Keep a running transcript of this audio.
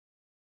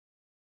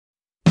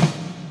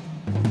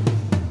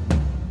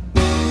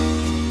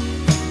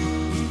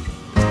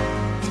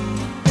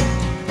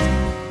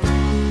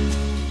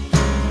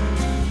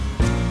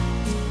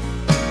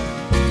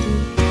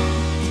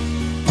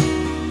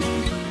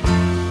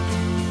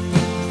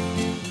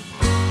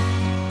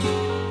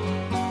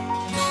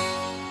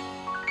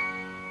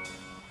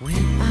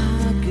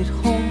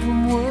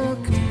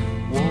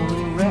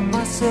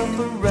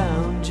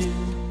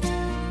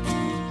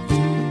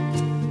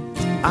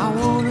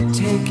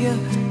you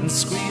and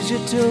squeeze you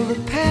till the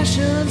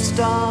passion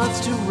starts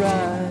to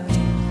rise.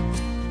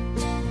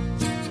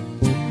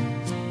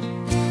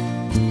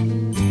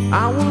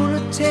 I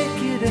wanna take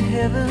you to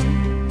heaven,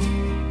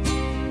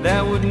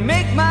 that would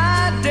make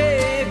my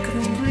day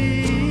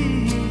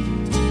complete.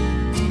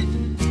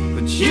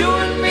 But you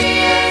and me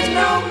ain't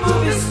no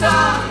movie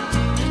star.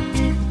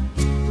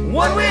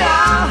 What we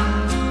are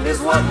is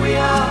what we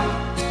are.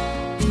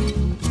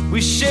 We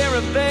share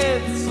a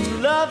bed,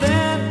 some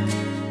loving,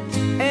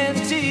 and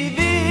TV,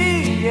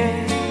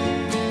 yeah.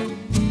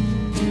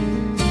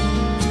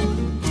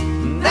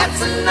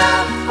 That's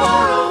enough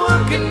for a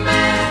working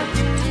man.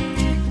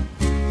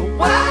 But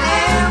what I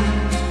am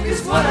is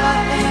what I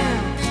am.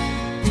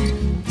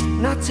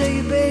 And I tell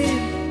you,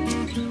 babe,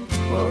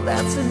 well,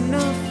 that's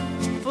enough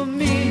for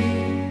me.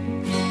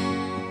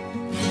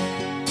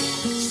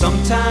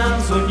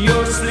 Sometimes when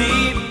you're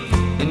asleep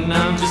and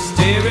I'm just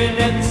staring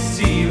at the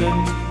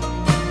ceiling,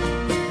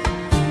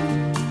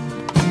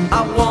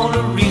 I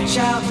wanna reach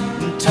out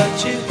and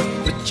touch you,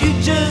 but you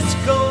just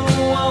go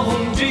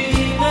on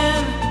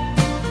dreaming.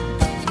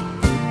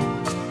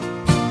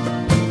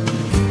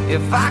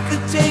 If I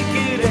could take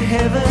you to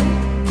heaven,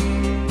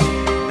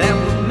 that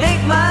would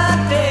make my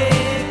day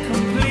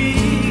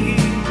complete.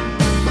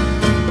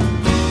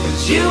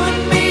 'Cause you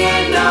and me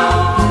ain't no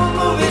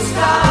movie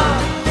star.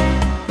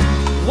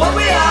 What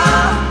we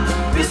are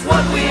is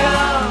what we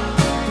are.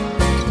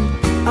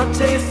 I'll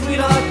tell you,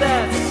 sweetheart,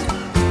 that's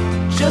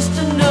just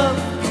enough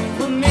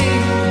for me.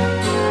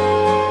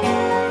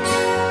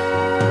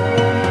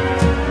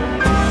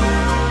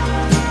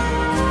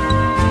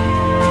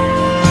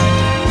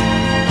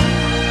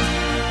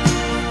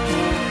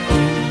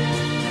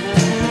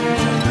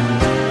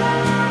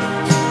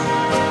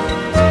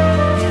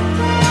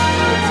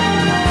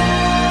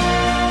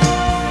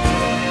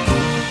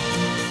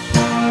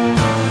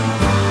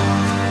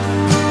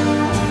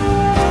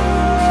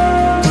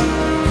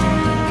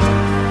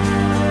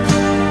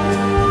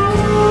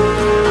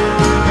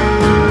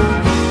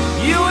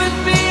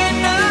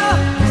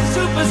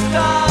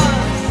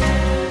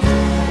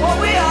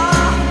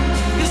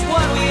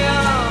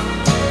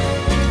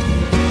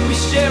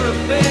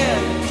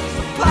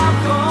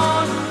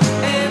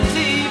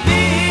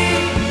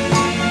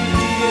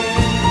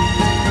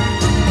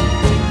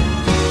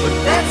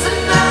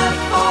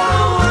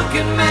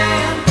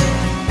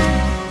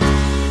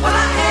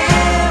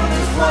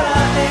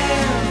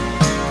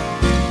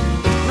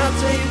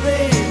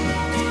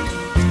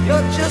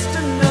 You're just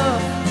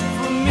enough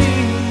for me.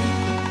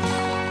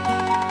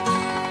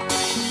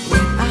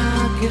 When I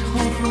get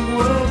home from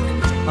work,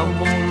 I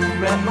wanna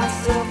wrap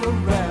myself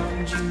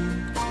around you.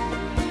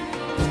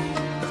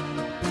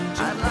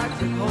 I'd like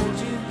to hold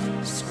you,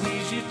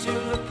 squeeze you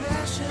till the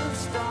passion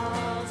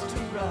starts.